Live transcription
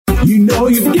You know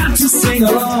you've got to sing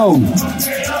along.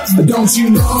 Don't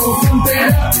you know?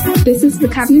 This is the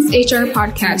cavnessHR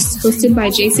podcast, hosted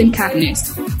by Jason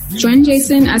Cavness. Join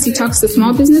Jason as he talks to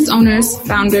small business owners,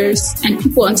 founders, and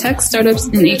people in tech, startups,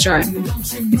 and HR.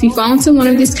 If you fall into one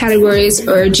of these categories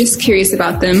or are just curious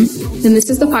about them, then this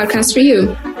is the podcast for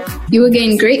you. You will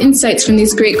gain great insights from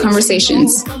these great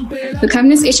conversations. The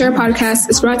cavnessHR podcast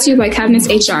is brought to you by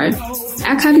cavnessHR.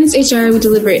 At cavnessHR, we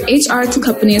deliver HR to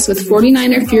companies with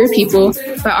 49 or fewer people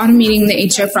by automating the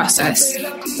HR process.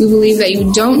 We believe that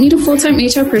you don't need a full-time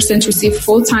HR person to receive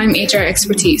full-time HR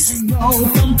expertise.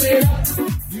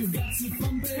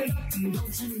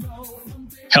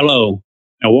 Hello,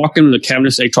 and welcome to the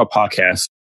cavnessHR podcast.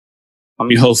 I'm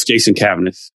your host, Jason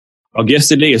Cavness. Our guest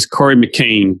today is Cory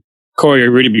McKane. Cory, are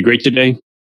you ready to be great today?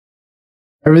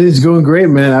 Everything's going great,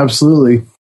 man. Absolutely.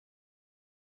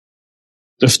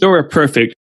 The story of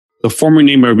Perfect, the former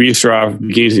name of WeStrive,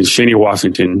 begins in Shawnee,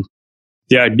 Washington.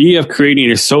 The idea of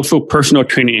creating a social personal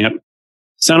training app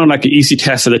sounded like an easy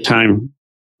task at the time.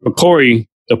 But Cory,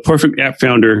 the Perfect app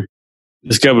founder,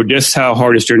 discovered just how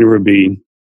hard his journey would be.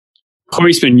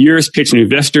 Cory spent years pitching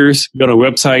investors, building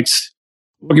websites,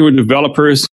 working with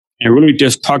developers, and really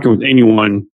just talking with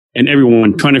anyone and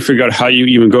everyone, trying to figure out how you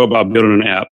even go about building an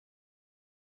app.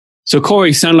 So,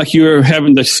 Cory, sounded like you were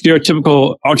having the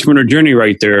stereotypical entrepreneur journey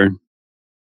right there.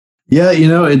 Yeah,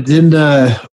 it didn't.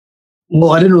 I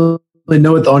didn't really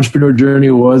know what the entrepreneur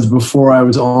journey was before I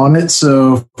was on it.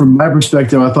 So, from my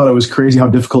perspective, I thought it was crazy how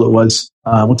difficult it was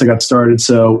once I got started.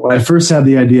 So, when I first had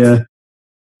the idea,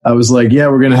 I was like, "Yeah,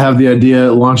 we're going to have the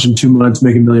idea, launch in 2 months,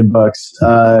 make $1 million."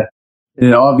 And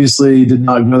it obviously did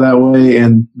not go that way.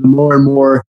 And the more and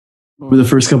more over the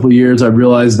first couple of years, I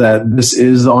realized that this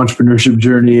is the entrepreneurship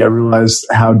journey. I realized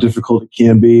how difficult it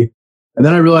can be. And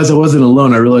then I realized I wasn't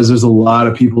alone. I realized there's a lot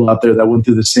of people out there that went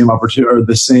through the same opportunity or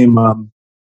the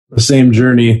same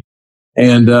journey.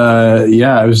 And,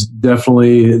 it was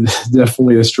definitely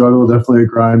a struggle, definitely a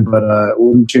grind, but,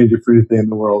 wouldn't change it for anything in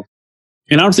the world.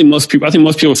 And I think most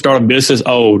people start a business.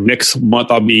 Oh, next month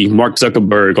I'll be Mark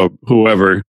Zuckerberg or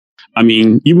whoever. I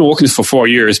mean, you've been working this for 4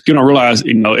 years. People don't realize,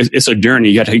 it's a journey.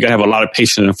 You got to have a lot of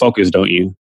patience and focus, don't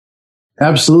you?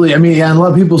 Absolutely. I mean, and a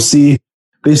lot of people see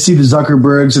the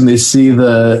Zuckerbergs and they see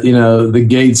the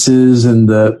Gateses and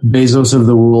the Bezos of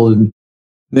the world. And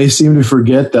they seem to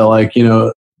forget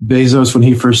that, Bezos, when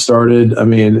he first started, I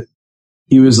mean,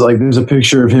 he was like, there's a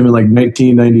picture of him in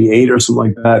 1998 or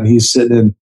something like that. And he's sitting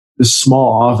in this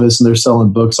small office and they're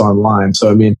selling books online.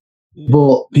 So, I mean,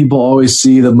 People always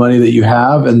see the money that you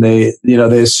have and they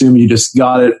assume you just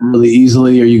got it really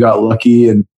easily or you got lucky,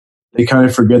 and they kind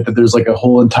of forget that there's a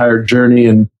whole entire journey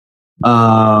and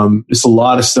just a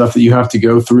lot of stuff that you have to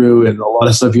go through and a lot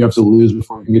of stuff you have to lose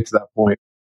before you can get to that point.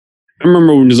 I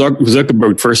remember when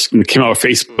Zuckerberg first came out with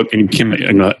Facebook and became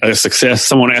a success,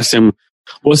 someone asked him,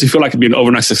 what does it feel like to be an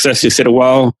overnight success? He said,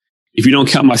 well, if you don't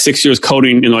count my 6 years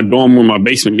coding in my dorm room, my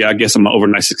basement, I guess I'm an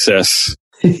overnight success.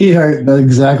 Yeah,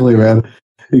 exactly, man.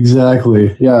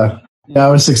 Exactly. Yeah. I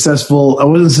was successful. I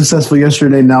wasn't successful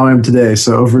yesterday. Now I am today.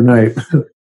 So overnight.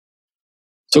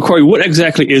 So Cory, what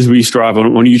exactly is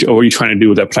WeStrive? What are you trying to do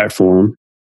with that platform?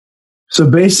 So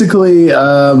basically,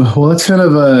 that's kind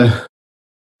of a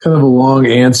long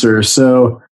answer.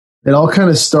 So it all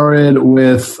kind of started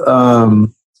with,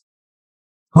 so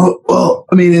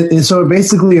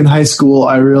basically in high school,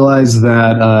 I realized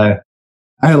that,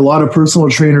 I had a lot of personal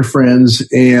trainer friends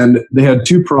and they had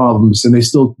two problems and they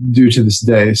still do to this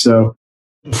day. So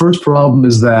the first problem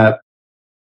is that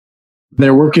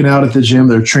they're working out at the gym,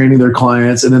 they're training their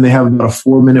clients, and then they have about a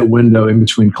 4-minute window in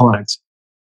between clients.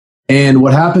 And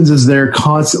what happens is they're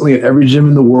constantly at every gym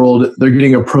in the world, they're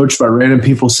getting approached by random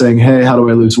people saying, hey, how do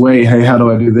I lose weight? Hey, how do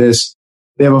I do this?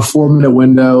 They have a 4-minute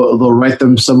window. They'll write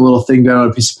them some little thing down on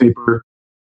a piece of paper.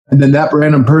 And then that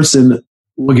random person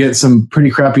will get some pretty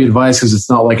crappy advice because it's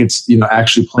not like it's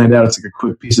actually planned out. It's like a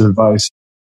quick piece of advice.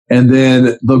 And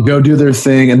then they'll go do their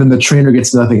thing and then the trainer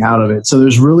gets nothing out of it. So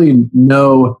there's really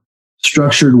no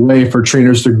structured way for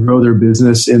trainers to grow their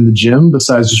business in the gym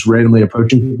besides just randomly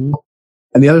approaching people.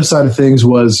 And the other side of things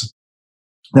was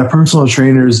that personal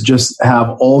trainers just have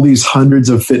all these hundreds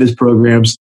of fitness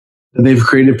programs that they've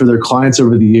created for their clients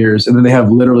over the years, and then they have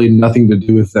literally nothing to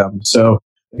do with them. So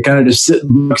they kind of just sit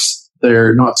in books.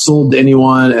 They're not sold to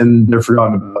anyone and they're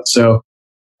forgotten about. So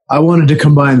I wanted to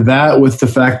combine that with the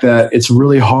fact that it's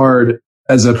really hard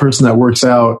as a person that works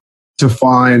out to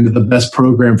find the best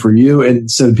program for you. And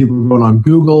instead of people going on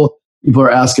Google, people are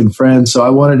asking friends. So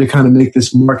I wanted to kind of make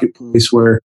this marketplace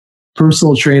where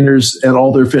personal trainers and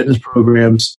all their fitness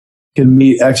programs can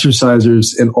meet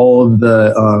exercisers and all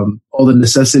the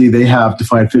necessity they have to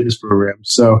find fitness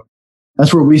programs. So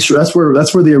that's where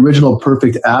the original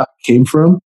Perfect app came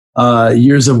from.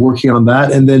 Years of working on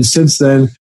that, and then since then,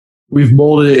 we've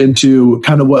molded it into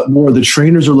kind of what more the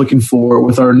trainers are looking for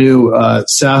with our new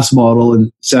SaaS model,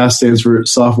 and SaaS stands for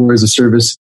Software as a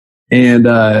Service. And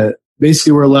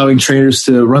basically, we're allowing trainers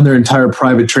to run their entire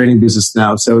private training business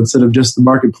now. So instead of just the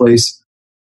marketplace,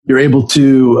 you're able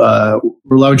to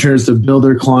we're allowing trainers to build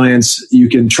their clients. You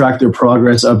can track their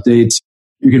progress updates.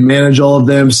 You can manage all of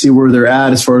them, see where they're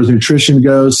at as far as nutrition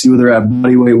goes, see where they're at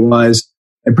body weight wise,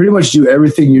 and pretty much do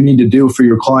everything you need to do for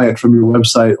your client from your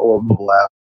website or mobile app.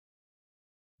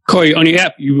 Cory, on your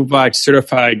app, you provide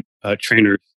certified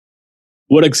trainers.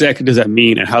 What exactly does that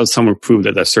mean, and how does someone prove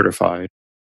that they're certified?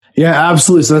 Yeah,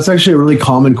 absolutely. So that's actually a really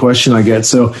common question I get.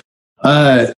 So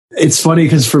it's funny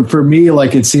because for me,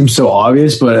 like, it seems so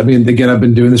obvious, but I mean, again, I've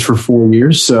been doing this for 4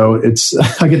 years, so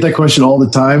I get that question all the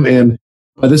time. And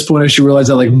by this point, I should realize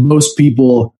that like most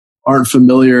people aren't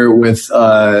familiar with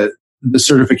the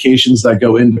certifications that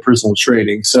go into personal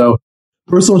training. So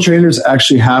personal trainers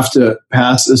actually have to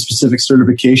pass a specific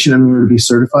certification in order to be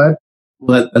certified.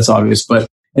 Well, that's obvious, but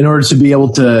in order to be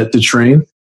able to train.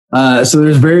 So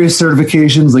there's various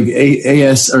certifications like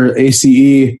AS or ACE,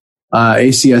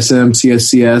 ACSM,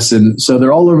 CSCS. And so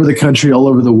they're all over the country, all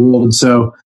over the world. And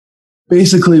so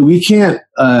basically we can't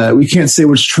say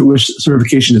which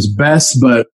certification is best,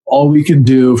 but all we can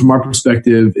do from our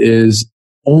perspective is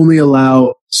only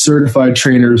allow certified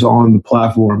trainers on the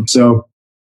platform. So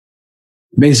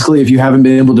basically, if you haven't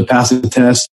been able to pass a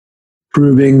test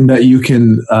proving that you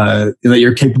can, that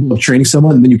you're capable of training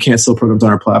someone, then you can't sell programs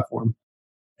on our platform.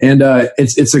 And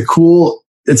it's a cool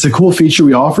feature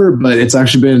we offer, but it's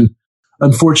actually been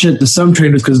unfortunate to some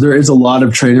trainers because there are a lot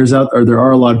of trainers out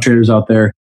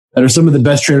there that are some of the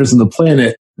best trainers on the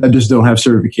planet that just don't have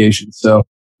certifications. So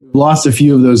we've lost a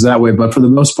few of those that way, but for the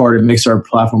most part, it makes our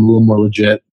platform a little more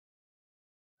legit.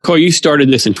 Cory, you started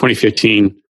this in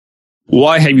 2015.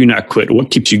 Why have you not quit? What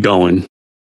keeps you going?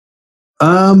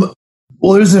 Well,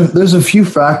 there's a few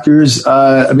factors.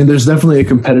 I mean, there's definitely a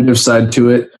competitive side to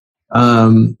it.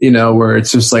 Where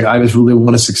it's just like, I just really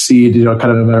want to succeed, kind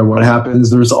of no matter what happens.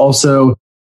 There's also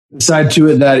a side to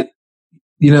it that,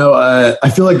 I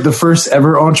feel like the first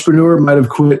ever entrepreneur might have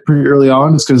quit pretty early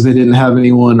on just because they didn't have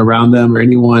anyone around them or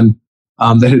anyone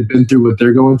that had been through what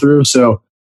they're going through. So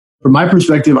from my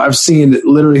perspective, I've seen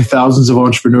literally thousands of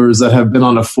entrepreneurs that have been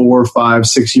on a 4, 5,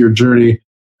 6 year journey.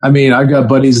 I mean, I've got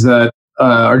buddies that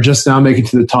are just now making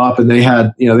to the top, and they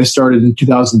had, they started in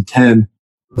 2010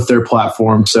 with their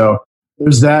platform. So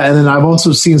there's that. And then I've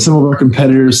also seen some of our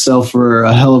competitors sell for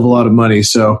a hell of a lot of money.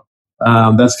 So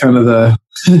that's kind of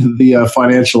the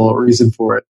financial reason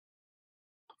for it.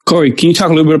 Cory, can you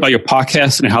talk a little bit about your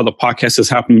podcast and how the podcast is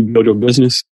helping you build your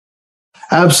business?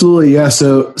 Absolutely. Yeah.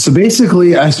 So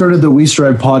basically I started the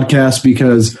WeStrive podcast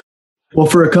because, well,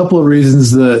 for a couple of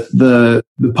reasons. The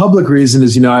public reason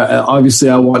is, obviously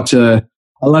I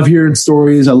love hearing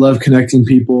stories. I love connecting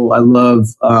people. I love,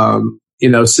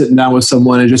 sitting down with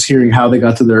someone and just hearing how they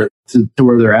got to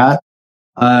where they're at.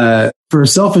 For a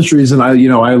selfish reason,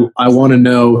 I want to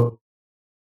know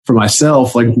for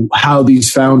myself, like how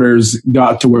these founders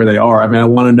got to where they are. I mean, I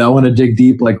want to dig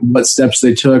deep, like what steps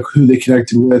they took, who they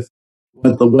connected with,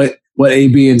 what A,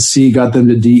 B, and C got them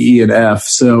to D, E, and F.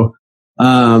 So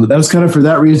that was kind of for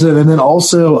that reason. And then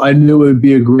also I knew it would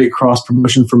be a great cross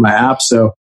promotion for my app.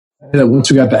 So once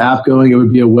we got the app going, it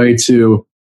would be a way to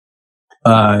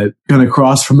kind of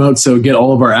cross promote. So get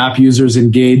all of our app users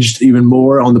engaged even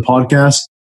more on the podcast.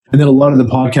 And then a lot of the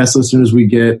podcast listeners, we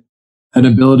get an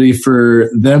ability for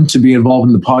them to be involved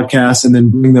in the podcast and then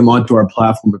bring them onto our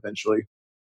platform eventually.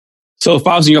 So if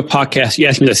I was in your podcast, you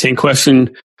asked me the same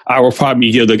question, I will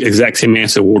probably give the exact same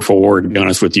answer word for word, to be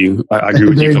honest with you. I agree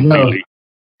with you completely.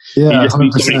 Yeah, you just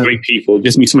meet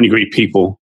so many great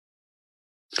people.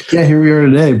 Yeah, here we are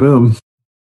today. Boom.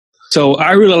 So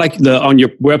I really like on your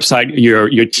website,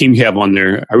 your team you have on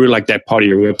there. I really like that part of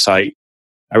your website.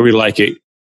 I really like it.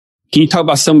 Can you talk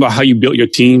about how you built your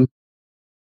team?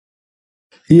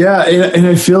 Yeah, and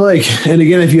I feel like, and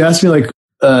again, if you asked me like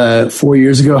 4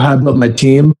 years ago how I built my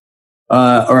team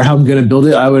or how I'm going to build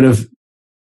it, I would have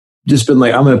just been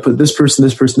like, I'm going to put this person. I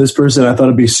thought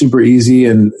it'd be super easy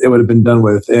and it would have been done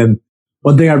with. And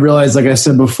one thing I realized, like I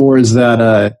said before, is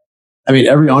that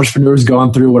every entrepreneur has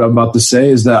gone through what I'm about to say,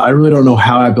 is that I really don't know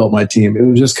how I built my team. It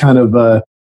was just kind of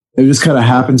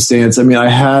happenstance. I mean,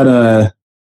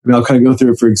 I'll kind of go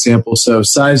through it, for example. So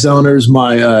Size Owners,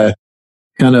 my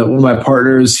one of my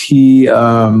partners, me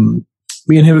and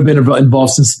him have been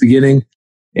involved since the beginning,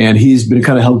 and he's been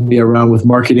kind of helping me around with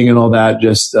marketing and all that,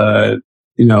 just,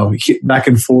 back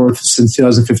and forth since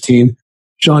 2015,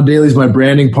 Sean Daly's my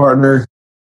branding partner.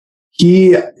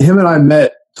 Him and I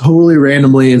met totally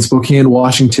randomly in Spokane,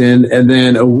 Washington. And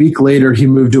then a week later, he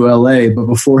moved to LA. But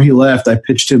before he left, I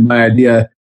pitched him my idea,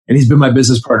 and he's been my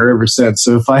business partner ever since.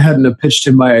 So if I hadn't have pitched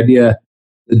him my idea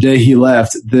the day he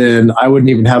left, then I wouldn't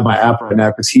even have my app right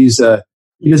now, because he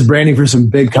does branding for some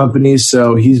big companies.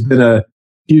 So he's been a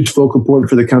huge focal point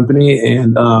for the company.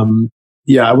 And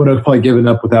I would have probably given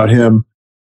up without him.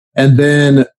 And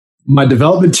then my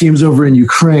development team's over in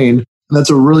Ukraine. That's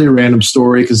a really random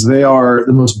story, because they are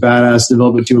the most badass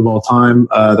development team of all time.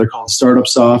 They're called Startup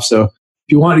Soft. So if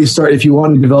you want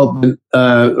to development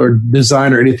or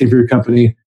design or anything for your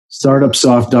company,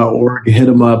 startupsoft.org, hit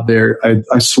them up there.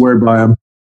 I swear by them.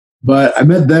 But I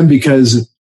met them because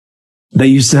they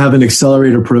used to have an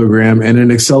accelerator program, and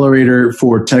an accelerator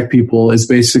for tech people is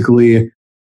basically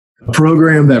a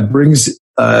program that brings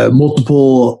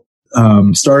multiple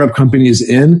startup companies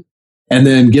in, and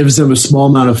then gives them a small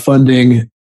amount of funding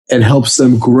and helps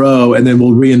them grow, and then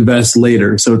will reinvest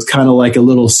later. So it's kind of like a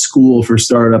little school for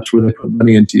startups where they put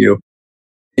money into you.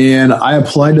 And I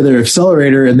applied to their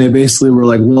accelerator, and they basically were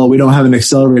like, well, we don't have an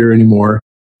accelerator anymore.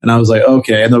 And I was like,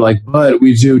 okay. And they're like, but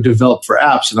we do develop for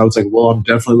apps. And I was like, well, I'm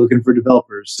definitely looking for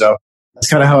developers. So that's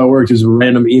kind of how it worked. It was a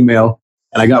random email,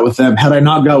 and I got with them. Had I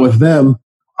not got with them,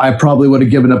 I probably would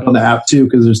have given up on the app too,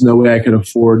 because there's no way I could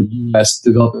afford US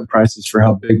development prices for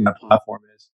how big that platform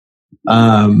is.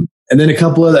 And then a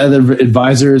couple of other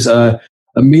advisors.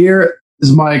 Amir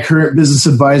is my current business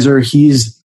advisor.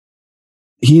 He's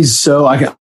so,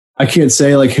 I can't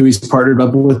say like who he's partnered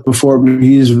up with before, but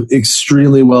he's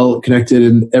extremely well connected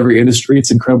in every industry.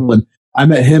 It's incredible. And I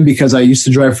met him because I used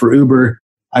to drive for Uber.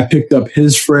 I picked up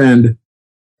his friend,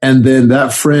 and then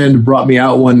that friend brought me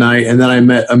out one night, and then I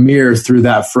met Amir through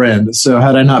that friend. So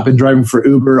had I not been driving for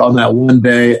Uber on that one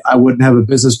day, I wouldn't have a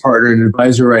business partner and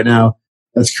advisor right now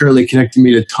that's currently connecting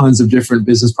me to tons of different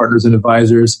business partners and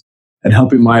advisors and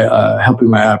helping my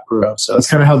app grow. So that's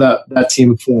kind of how that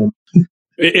team formed.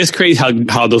 It's crazy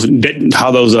how those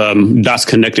dots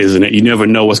connect, isn't it? You never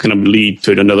know what's going to lead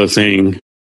to another thing.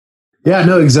 Yeah,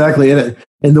 no, exactly. And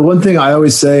the one thing I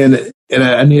always say, and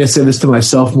I need to say this to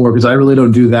myself more, because I really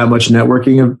don't do that much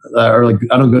networking, or like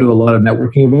I don't go to a lot of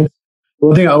networking events. The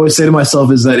one thing I always say to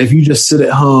myself is that if you just sit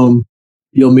at home,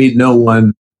 you'll meet no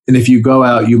one. And if you go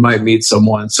out, you might meet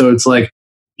someone. So it's like,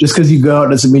 just because you go out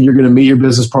doesn't mean you're going to meet your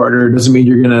business partner. It doesn't mean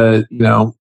you're going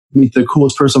to, meet the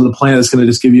coolest person on the planet that's going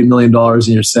to just give you $1 million and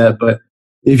you're set. But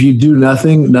if you do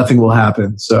nothing will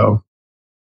happen. So.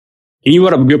 And you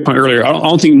brought up a good point earlier. I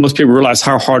don't think most people realize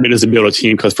how hard it is to build a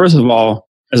team. Because first of all,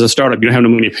 as a startup, you don't have no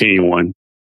money to pay anyone.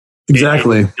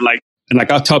 Exactly.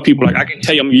 And I'll tell people, like, I can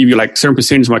tell you, I'm going to give you like certain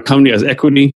percentage of my company as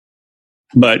equity.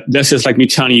 But that's just like me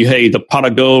telling you, hey, the pot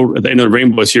of gold at the end of the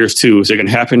rainbow is yours too. Is it going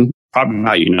to happen?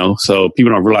 Probably not, So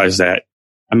people don't realize that.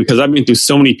 I mean, because I've been through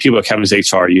so many people at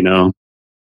cavnessHR,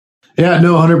 Yeah,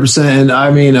 no, 100%. And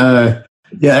I mean,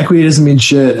 equity doesn't mean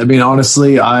shit. I mean,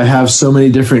 honestly, I have so many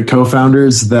different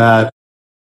co-founders that,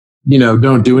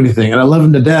 don't do anything. And I love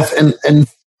them to death. And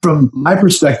from my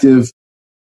perspective,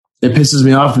 it pisses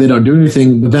me off if they don't do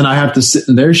anything. But then I have to sit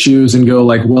in their shoes and go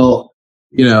like, well,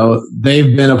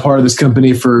 they've been a part of this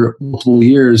company for multiple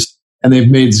years and they've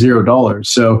made $0.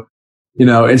 So,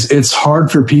 it's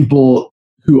hard for people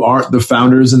who aren't the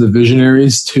founders and the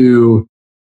visionaries to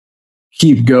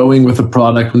keep going with a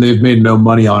product when they've made no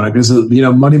money on it, because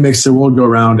money makes the world go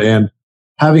round, and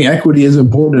having equity is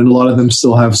important, and a lot of them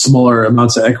still have smaller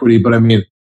amounts of equity. But I mean,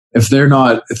 if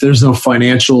there's no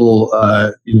financial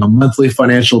monthly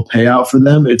financial payout for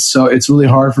them, it's really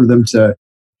hard for them to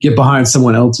get behind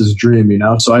someone else's dream,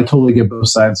 so I totally get both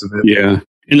sides of it. Yeah.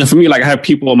 And then for me, like, I have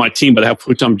people on my team, but they have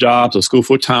full-time jobs or school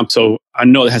full-time, so I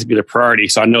know it has to be the priority.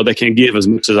 So I know they can't give as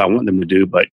much as I want them to do,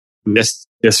 but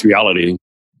that's reality.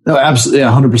 No, absolutely.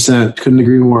 100%. Couldn't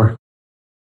agree more.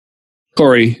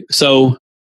 Cory, so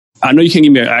I know you can't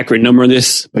give me an accurate number on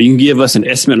this, but you can give us an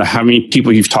estimate of how many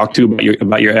people you've talked to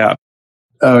about your app.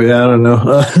 Oh, yeah. I don't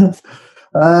know. It's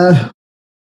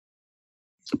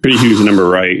a pretty huge number,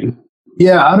 right?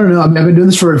 Yeah, I don't know. I mean, I've been doing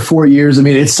this for 4 years. I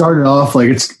mean, it started off like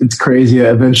it's crazy.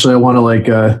 Eventually, I want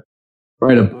to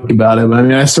write a book about it. But I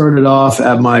mean, I started off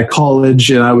at my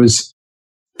college, and I was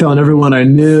telling everyone I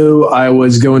knew. I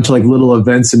was going to like little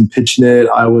events and pitching it.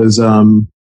 I was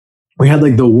we had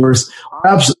like the worst.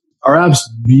 Our app's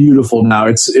beautiful now.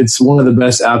 It's one of the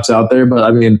best apps out there. But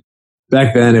I mean,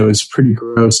 back then it was pretty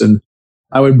gross. And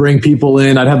I would bring people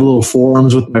in. I'd have little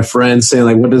forums with my friends saying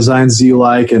like, "What designs do you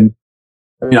like?" And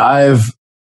I mean, I've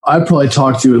probably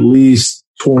talked to at least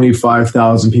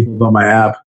 25,000 people about my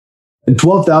app, and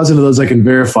 12,000 of those I can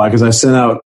verify because I sent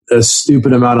out a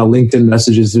stupid amount of LinkedIn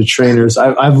messages to trainers.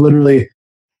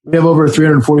 We have over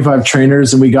 345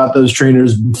 trainers, and we got those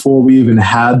trainers before we even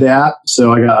had the app.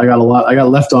 So I got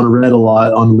left on red a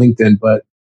lot on LinkedIn, but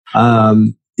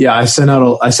I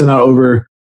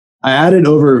added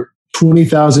over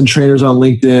 20,000 trainers on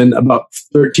LinkedIn, about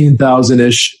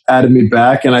 13,000-ish added me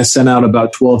back, and I sent out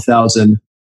about 12,000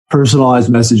 personalized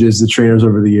messages to trainers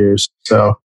over the years.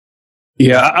 So,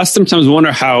 yeah, I sometimes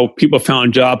wonder how people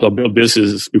found jobs or built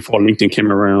businesses before LinkedIn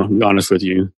came around, to be honest with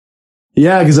you.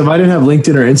 Yeah, because if I didn't have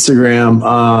LinkedIn or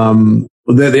Instagram,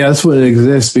 that's what it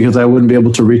exists, because I wouldn't be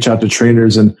able to reach out to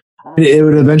trainers, and it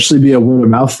would eventually be a word of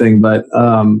mouth thing. But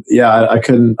I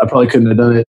probably couldn't have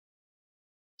done it.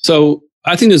 So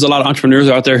I think there's a lot of entrepreneurs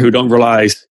out there who don't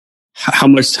realize how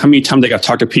many times they got to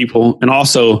talk to people, and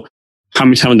also how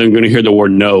many times they're going to hear the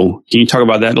word no. Can you talk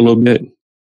about that a little bit?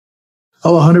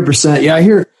 Oh, 100%. Yeah, I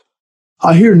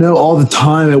hear no all the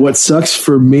time, and what sucks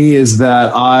for me is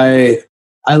that I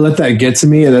let that get to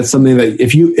me, and that's something that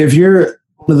if you're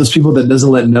one of those people that doesn't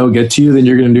let no get to you, then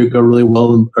you're going to go really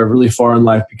well or really far in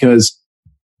life. Because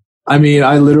I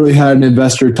literally had an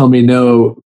investor tell me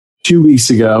no 2 weeks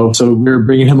ago. So we were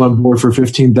bringing him on board for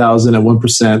 15,000 at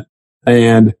 1%,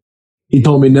 and he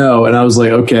told me no, and I was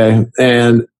like, okay.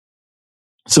 And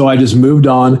so I just moved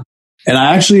on, and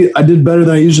I did better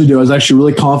than I usually do. I was actually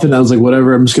really confident. I was like,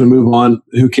 whatever, I'm just going to move on.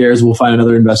 Who cares? We'll find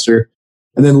another investor.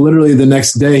 And then literally the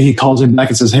next day he calls me back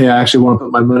and says, hey, I actually want to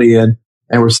put my money in,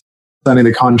 and we're signing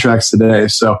the contracts today.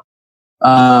 So,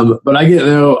 but I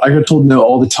get told no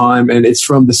all the time, and it's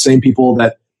from the same people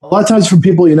that a lot of times from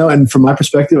people, and from my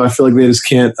perspective, I feel like they just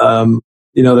can't,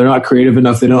 they're not creative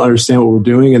enough. They don't understand what we're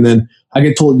doing. And then I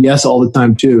get told yes all the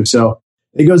time too. So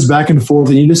it goes back and forth,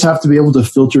 and you just have to be able to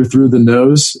filter through the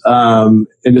no's, and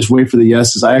just wait for the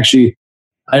yeses. I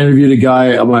interviewed a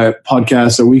guy on my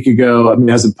podcast a week ago. He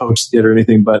hasn't posted yet or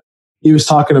anything, but he was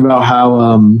talking about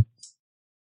how, when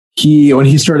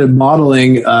he started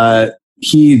modeling,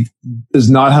 he does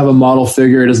not have a model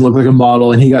figure. It doesn't look like a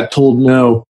model. And he got told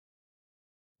no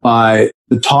by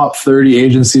the top 30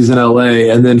 agencies in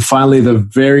LA. And then finally the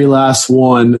very last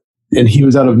one, and he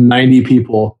was out of 90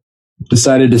 people,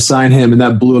 decided to sign him, and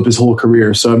that blew up his whole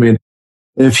career. So,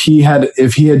 if he had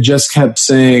just kept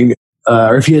saying,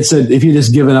 or if he had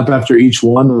just given up after each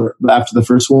one or after the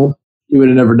first one, he would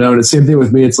have never known. It's the same thing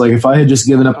with me. It's like, if I had just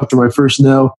given up after my first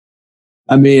no,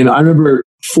 I remember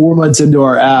 4 months into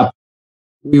our app,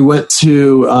 we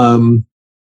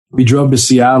drove to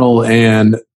Seattle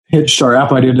and pitched our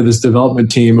app idea to this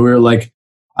development team. And we were like,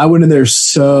 I went in there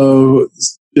so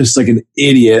just like an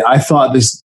idiot. I thought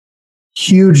this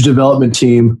huge development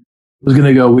team was going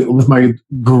to go with my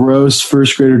gross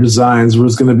first grader designs,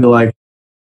 was going to be like,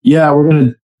 yeah, we're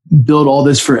going to build all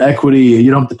this for equity.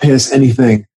 You don't have to pay us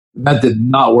anything. That did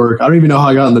not work. I don't even know how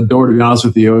I got in the door, to be honest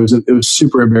with you. It was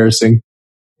super embarrassing.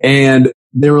 And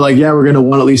they were like, yeah, we're going to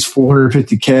want at least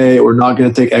 $450K. We're not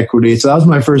going to take equity. So that was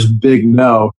my first big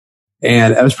no.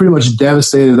 And I was pretty much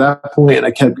devastated at that point, and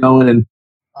I kept going. And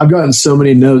I've gotten so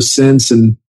many no's since.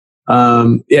 And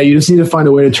you just need to find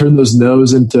a way to turn those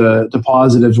no's into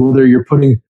positives. One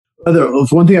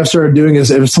thing I've started doing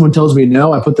is, if someone tells me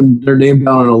no, I put their name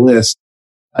down on a list.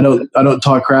 I don't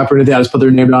talk crap or anything. I just put their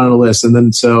name down on a list. And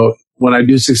then so when I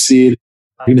do succeed,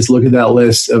 I can just look at that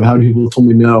list of how many people told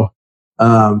me no.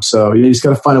 You just got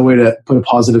to find a way to put a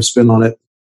positive spin on it.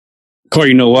 Cory,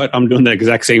 you know what? I'm doing the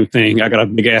exact same thing. I got a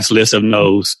big ass list of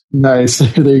no's. Nice.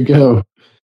 There you go.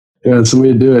 Yeah, that's the way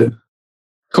to do it.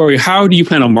 Cory, how do you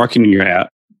plan on marketing your app?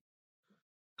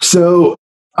 So,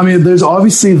 there's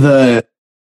obviously there's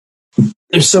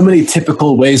so many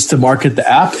typical ways to market the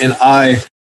app, and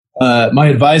my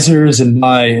advisors and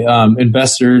my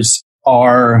investors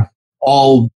are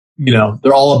all,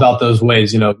 they're all about those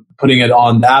ways, putting it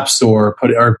on the App Store,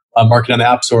 marketing on the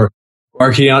App Store,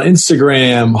 marketing on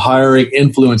Instagram, hiring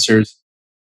influencers.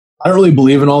 I don't really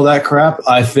believe in all that crap.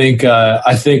 I think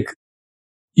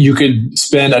you could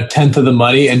spend 1/10 of the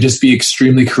money and just be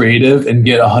extremely creative and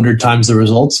get 100 times the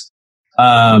results.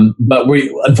 But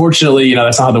unfortunately,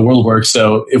 that's not how the world works.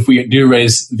 So if we do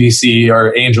raise VC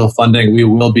or angel funding, we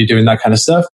will be doing that kind of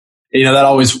stuff. That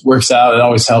always works out. It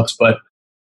always helps. But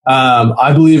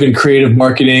I believe in creative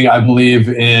marketing. I believe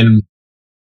in,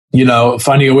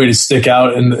 finding a way to stick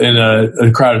out in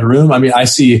a crowded room. I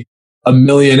see 1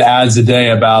 million ads a day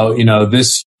about,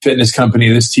 this fitness company,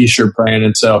 this t-shirt brand.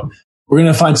 And so we're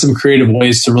going to find some creative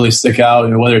ways to really stick out,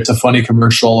 whether it's a funny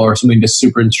commercial or something just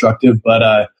super instructive.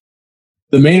 But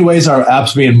the main ways our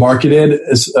app's being marketed,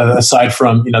 aside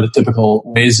from the typical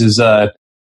ways, is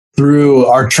through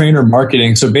our trainer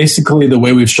marketing. So basically, the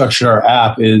way we've structured our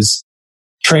app is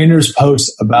trainers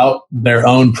post about their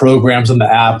own programs on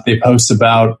the app. They post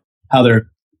about how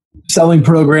they're selling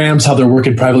programs, how they're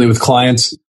working privately with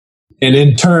clients. And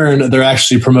in turn, they're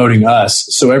actually promoting us.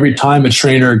 So every time a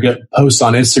trainer posts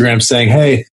on Instagram saying,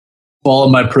 hey, follow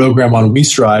my program on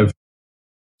WeStrive,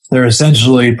 they're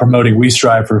essentially promoting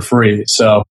WeStrive for free.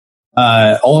 So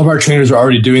all of our trainers are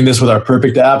already doing this with our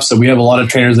Perfect app. So we have a lot of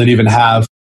trainers that even have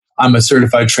I'm a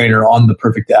certified trainer on the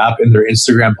Perfect app in their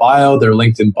Instagram bio, their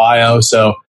LinkedIn bio.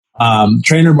 So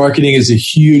trainer marketing is a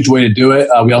huge way to do it.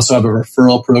 We also have a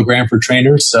referral program for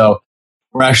trainers. So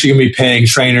we're actually going to be paying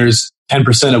trainers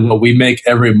 10% of what we make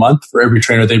every month for every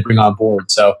trainer they bring on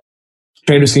board. So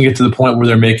trainers can get to the point where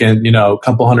they're making, a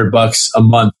couple $100 a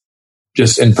month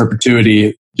just in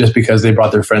perpetuity, just because they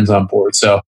brought their friends on board.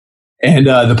 So, and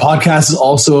the podcast is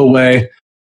also a way.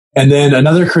 And then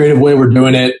another creative way we're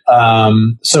doing it.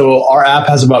 So our app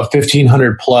has about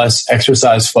 1,500 plus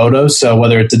exercise photos. So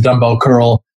whether it's a dumbbell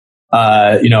curl,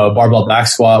 a barbell back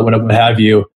squat, what have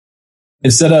you,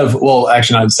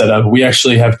 we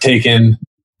actually have taken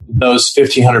those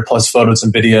 1,500 plus photos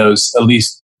and videos at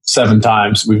least 7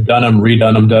 times. We've done them,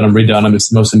 redone them, done them, redone them. It's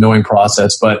the most annoying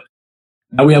process, but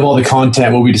now we have all the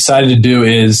content. What we decided to do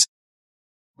is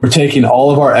we're taking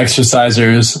all of our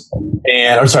exercisers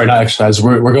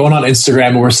we're going on Instagram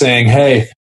and we're saying, hey,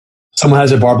 someone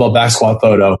has a barbell back squat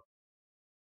photo.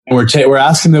 And we're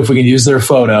asking them if we can use their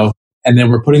photo, and then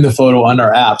we're putting the photo on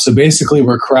our app. So basically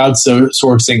we're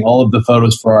crowdsourcing all of the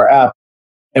photos for our app.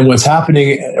 And what's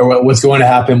happening, or what's going to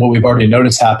happen, what we've already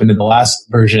noticed happened in the last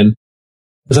version,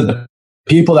 is that the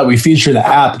people that we feature in the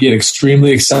app get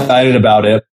extremely excited about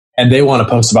it, and they want to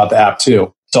post about the app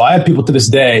too. So I have people to this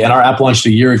day, and our app launched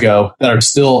a year ago, that are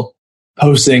still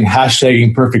posting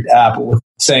hashtagging Perfect app,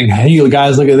 saying, hey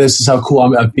guys, look at this. This is how cool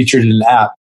I'm featured in an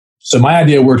app. So my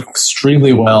idea worked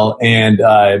extremely well. And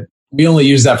we only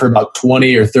use that for about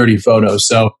 20 or 30 photos.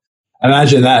 So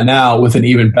imagine that now with an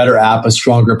even better app, a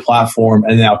stronger platform,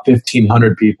 and now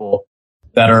 1,500 people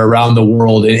that are around the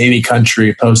world in any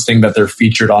country posting that they're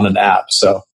featured on an app.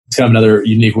 So it's kind of another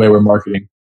unique way we're marketing.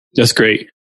 That's great.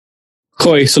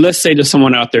 Cory, so let's say there's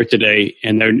someone out there today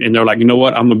and they're like, you know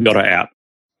what, I'm going to build an app.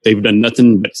 They've done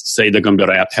nothing but say they're going to build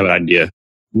an app, have an idea.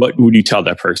 What would you tell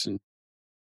that person?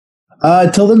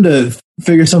 Tell them to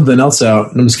figure something else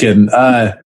out. I'm just kidding.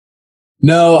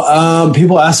 No,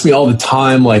 people ask me all the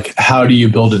time, like, how do you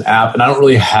build an app? And I don't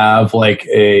really have I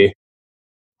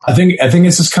think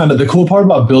it's just kind of the cool part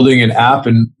about building an app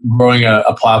and growing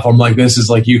a platform like this is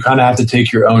like, you kind of have to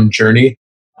take your own journey,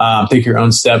 take your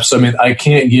own steps. So, I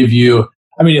can't give you,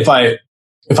 if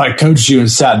I coached you and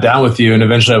sat down with you, and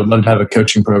eventually I would love to have a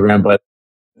coaching program, but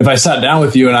if I sat down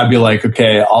with you and I'd be like,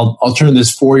 okay, I'll turn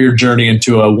this 4-year journey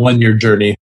into a 1-year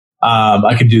journey.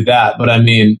 I could do that. But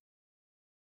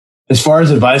as far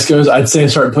as advice goes, I'd say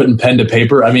start putting pen to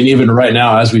paper. Even right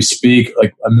now, as we speak,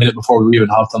 like a minute before we even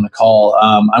hopped on the call,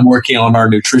 I'm working on our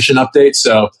nutrition update.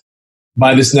 So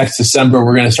by this next December,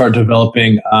 we're going to start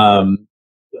developing a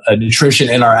nutrition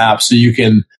in our app. So you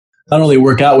can not only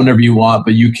work out whenever you want,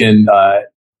 but you can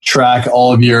track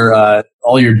all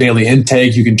your daily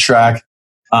intake. You can track,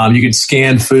 you can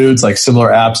scan foods, like similar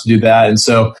apps do that. And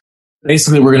so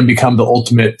basically we're going to become the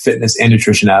ultimate fitness and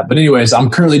nutrition app. But anyways, I'm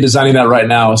currently designing that right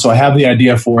now. So I have the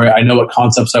idea for it. I know what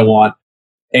concepts I want,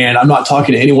 and I'm not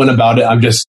talking to anyone about it. I'm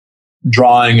just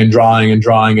drawing and drawing and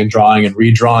drawing and drawing and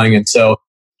redrawing. And so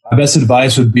my best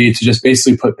advice would be to just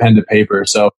basically put pen to paper.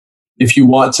 So if you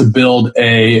want to build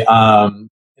an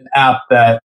app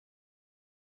that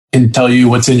can tell you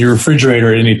what's in your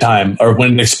refrigerator at any time or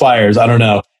when it expires, I don't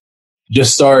know.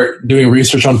 Just start doing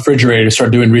research on refrigerators,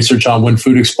 start doing research on when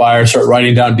food expires, start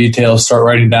writing down details, start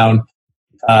writing down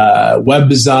web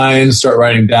designs, start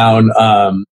writing down,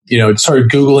 start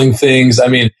Googling things.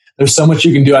 There's so much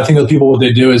you can do. I think the people, what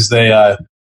they do is they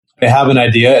have an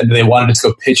idea and they want to just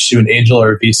go pitch to an angel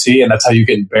or a VC, and that's how you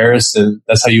get embarrassed, and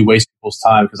that's how you waste people's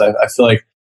time. Because I feel like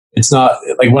it's not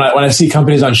like when I see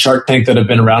companies on Shark Tank that have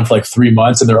been around for like 3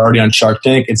 months and they're already on Shark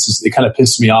Tank, it kind of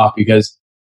pisses me off, because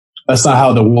that's not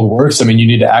how the world works. You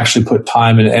need to actually put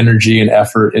time and energy and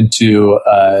effort into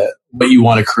what you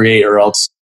want to create, or else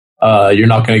you're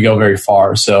not going to go very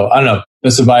far. So I don't know.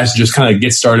 This advice is just kind of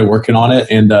get started working on it,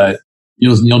 and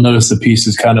you'll notice the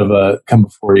pieces kind of come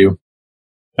before you.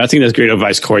 I think that's great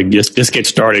advice, Cory. Just get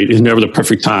started. It's never the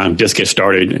perfect time. Just get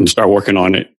started and start working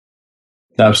on it.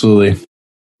 Absolutely.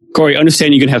 Cory,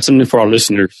 understand you can have something for our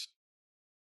listeners.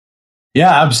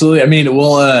 Yeah, absolutely.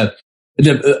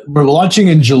 We're launching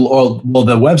in July. Well,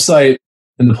 the website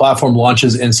and the platform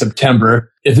launches in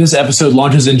September. If this episode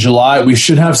launches in July, we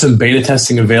should have some beta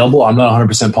testing available. I'm not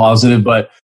 100% positive, but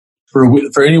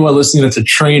for anyone listening that's a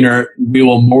trainer, we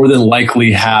will more than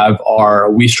likely have our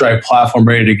WeStrive platform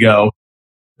ready to go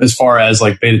as far as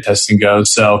like beta testing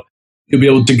goes. So you'll be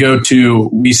able to go to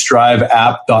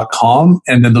WeStriveApp.com,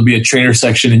 and then there'll be a trainer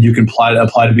section, and you can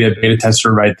apply to be a beta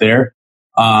tester right there.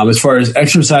 As far as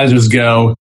exercisers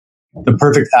go, the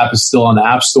perfect app is still on the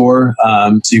App Store,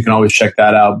 so you can always check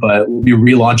that out. But we'll be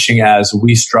relaunching as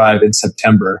WeStrive in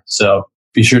September, so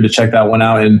be sure to check that one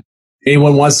out. And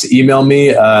anyone wants to email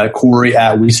me, Cory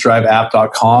at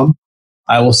WeStriveApp.com.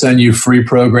 I will send you free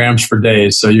programs for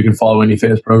days, so you can follow any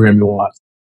fitness program you want.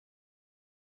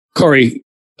 Cory,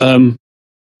 can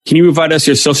you provide us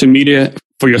your social media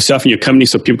for yourself and your company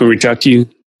so people can reach out to you?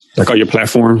 Like all your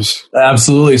platforms?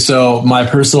 Absolutely. So my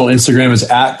personal Instagram is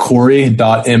at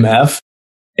Cory.mf,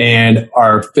 and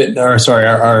our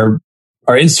Instagram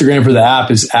for the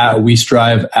app is at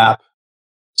WeStrive app.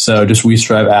 So just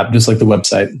WeStrive app, just like the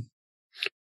website.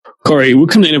 Cory, we'll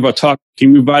come to the end of our talk.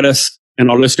 Can you provide us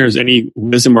and our listeners any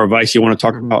wisdom or advice you want to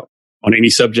talk about on any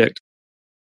subject?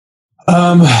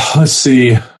 Let's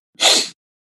see.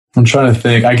 I'm trying to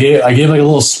think. I gave like a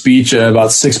little speech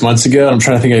about 6 months ago. I'm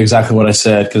trying to think of exactly what I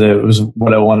said because it was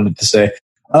what I wanted to say.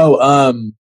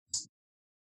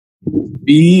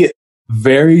 Be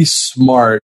very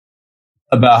smart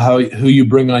about who you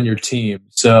bring on your team.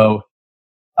 So,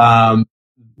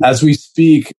 as we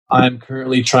speak, I'm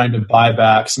currently trying to buy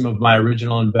back some of my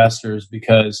original investors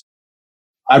because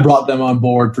I brought them on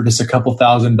board for just a couple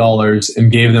 $1,000s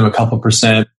and gave them a couple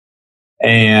percent.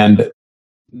 And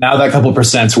now that couple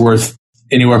percent's worth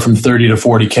anywhere from 30 to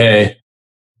 40K.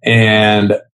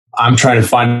 And I'm trying to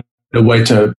find a way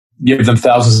to give them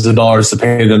thousands of dollars to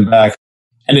pay them back.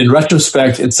 And in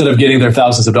retrospect, instead of getting their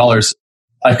thousands of dollars,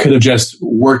 I could have just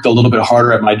worked a little bit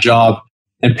harder at my job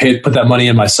and put that money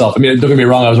in myself. I mean, don't get me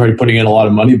wrong, I was already putting in a lot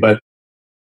of money, but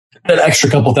that extra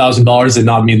couple $1,000s did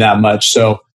not mean that much.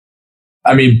 So,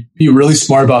 I mean, be really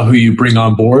smart about who you bring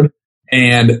on board.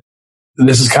 And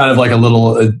this is kind of like a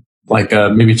little,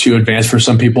 maybe too advanced for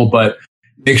some people, but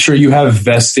make sure you have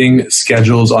vesting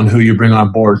schedules on who you bring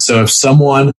on board. So if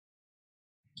someone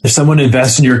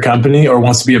invests in your company or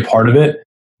wants to be a part of it,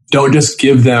 don't just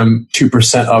give them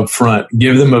 2% up front.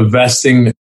 Give them a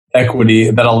vesting equity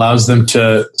that allows them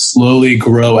to slowly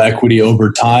grow equity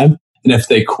over time. And if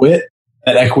they quit,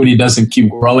 that equity doesn't keep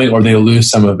growing or they lose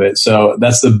some of it. So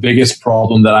that's the biggest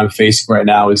problem that I'm facing right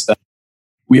now is that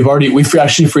we've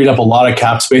actually freed up a lot of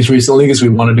cap space recently because we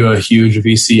want to do a huge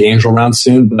VC angel round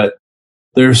soon, but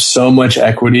there's so much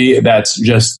equity that's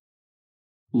just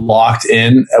locked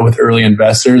in with early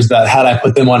investors that had I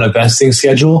put them on a vesting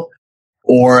schedule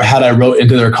or had I wrote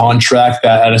into their contract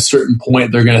that at a certain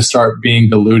point they're going to start being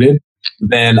diluted,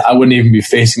 then I wouldn't even be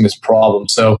facing this problem.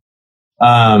 So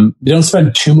you don't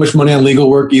spend too much money on legal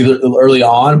work either early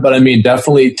on, but I mean,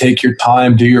 definitely take your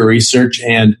time, do your research,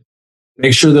 and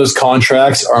make sure those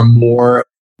contracts are more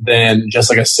than just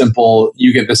like a simple,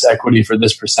 you get this equity for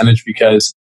this percentage,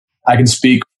 because I can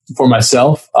speak for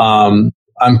myself. I'm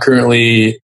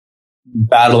currently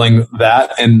battling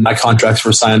that, and my contracts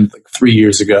were signed like 3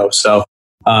 years ago. So,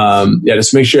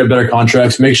 just make sure you have better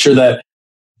contracts. Make sure that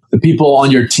the people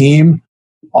on your team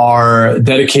are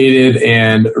dedicated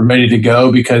and ready to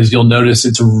go, because you'll notice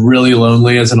it's really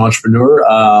lonely as an entrepreneur.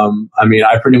 I mean,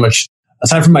 I pretty much,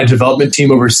 aside from my development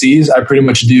team overseas, I pretty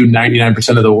much do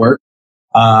 99% of the work.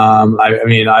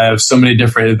 I have so many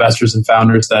different investors and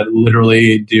founders that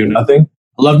literally do nothing.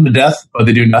 I love them to death, but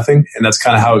they do nothing. And that's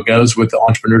kind of how it goes with the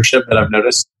entrepreneurship that I've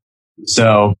noticed.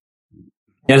 So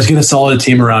just get a solid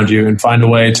team around you and find a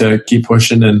way to keep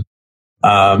pushing. And,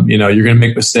 you're going to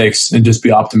make mistakes and just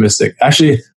be optimistic.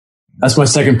 Actually, that's my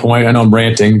second point. I know I'm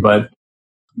ranting, but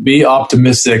be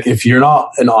optimistic. If you're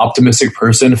not an optimistic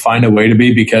person, find a way to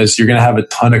be, because you're going to have a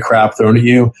ton of crap thrown at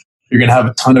you. You're going to have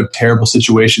a ton of terrible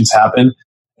situations happen.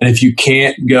 And if you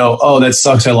can't go, oh, that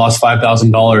sucks, I lost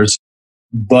 $5,000,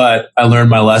 but I learned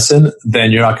my lesson,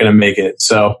 then you're not going to make it.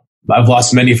 So I've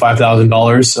lost many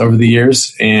 $5,000 over the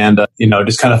years, and,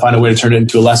 just kind of find a way to turn it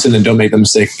into a lesson and don't make the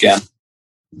mistake again.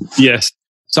 Yes.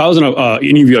 So I was in an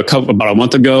interview about a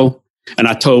month ago, and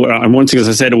I told, one of the things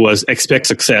I said was expect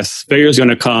success. Failure is going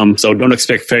to come. So don't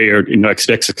expect failure,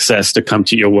 expect success to come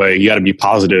to your way. You got to be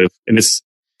positive.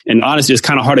 And honestly, it's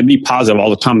kind of hard to be positive all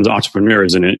the time as an entrepreneur,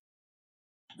 isn't it?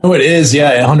 Oh, it is.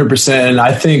 Yeah, 100%. And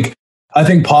I think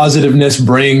positiveness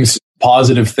brings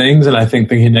positive things, and I think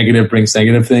thinking negative brings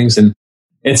negative things. And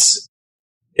I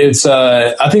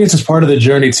think it's just part of the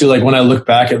journey too. Like when I look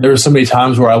back, there were so many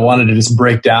times where I wanted to just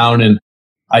break down, and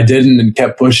I didn't, and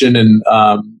kept pushing. And,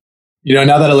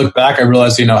 now that I look back, I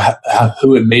realize,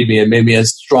 who it made me. It made me a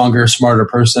stronger, smarter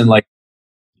person. Like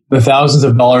the thousands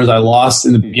of dollars I lost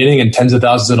in the beginning and tens of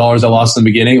thousands of dollars I lost in the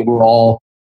beginning were all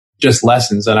just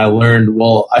lessons. And I learned,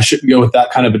 well, I shouldn't go with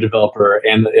that kind of a developer.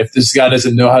 And if this guy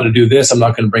doesn't know how to do this, I'm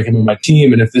not going to bring him in my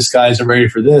team. And if this guy isn't ready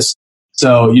for this.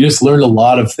 So you just learn a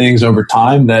lot of things over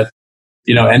time that,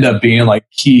 end up being like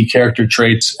key character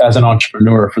traits as an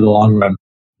entrepreneur for the long run.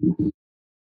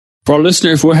 For our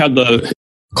listeners, we'll have the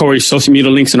Cory's social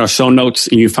media links in our show notes,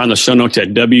 and you can find the show notes at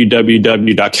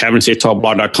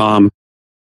www.cavnessHRblog.com.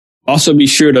 Also, be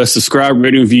sure to subscribe,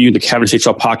 rate, and review the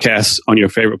cavnessHR podcast on your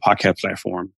favorite podcast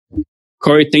platform.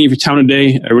 Cory, thank you for your time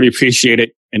today. I really appreciate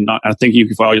it. And I thank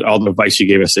you for all the advice you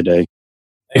gave us today.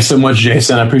 Thanks so much,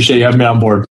 Jason. I appreciate you having me on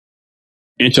board.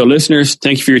 And to our listeners,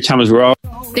 thank you for your time as well.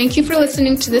 Thank you for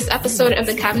listening to this episode of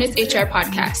the cavnessHR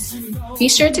podcast. Be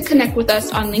sure to connect with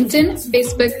us on LinkedIn,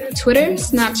 Facebook, Twitter,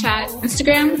 Snapchat,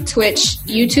 Instagram, Twitch,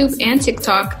 YouTube, and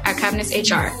TikTok at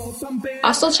cavnessHR.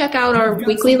 Also check out our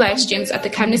weekly live streams at the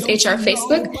cavnessHR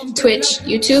Facebook, Twitch,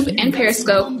 YouTube, and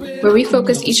Periscope, where we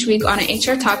focus each week on an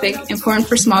HR topic important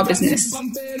for small business.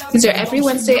 These are every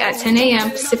Wednesday at 10 a.m.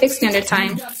 Pacific Standard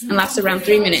Time and last around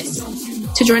 3 minutes.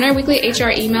 To join our weekly HR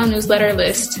email newsletter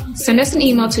list, send us an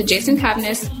email to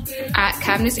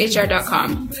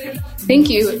jasoncavness@cavnesshr.com. Thank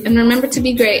you, and remember to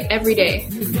be great every day.